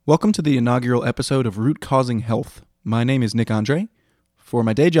Welcome to the inaugural episode of Root Causing Health. My name is Nick Andre. For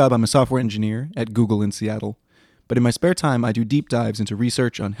my day job, I'm a software engineer at Google in Seattle. But in my spare time, I do deep dives into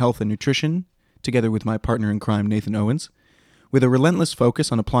research on health and nutrition, together with my partner in crime, Nathan Owens, with a relentless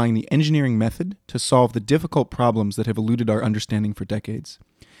focus on applying the engineering method to solve the difficult problems that have eluded our understanding for decades.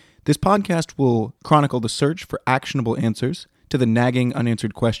 This podcast will chronicle the search for actionable answers to the nagging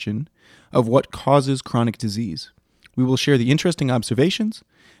unanswered question of what causes chronic disease. We will share the interesting observations,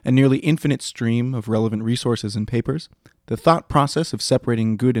 a nearly infinite stream of relevant resources and papers, the thought process of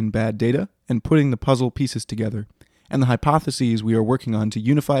separating good and bad data and putting the puzzle pieces together, and the hypotheses we are working on to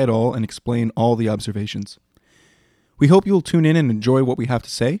unify it all and explain all the observations. We hope you'll tune in and enjoy what we have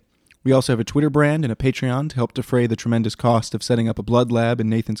to say. We also have a Twitter brand and a Patreon to help defray the tremendous cost of setting up a blood lab in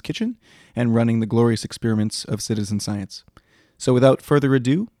Nathan's kitchen and running the glorious experiments of citizen science. So without further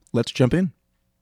ado, let's jump in.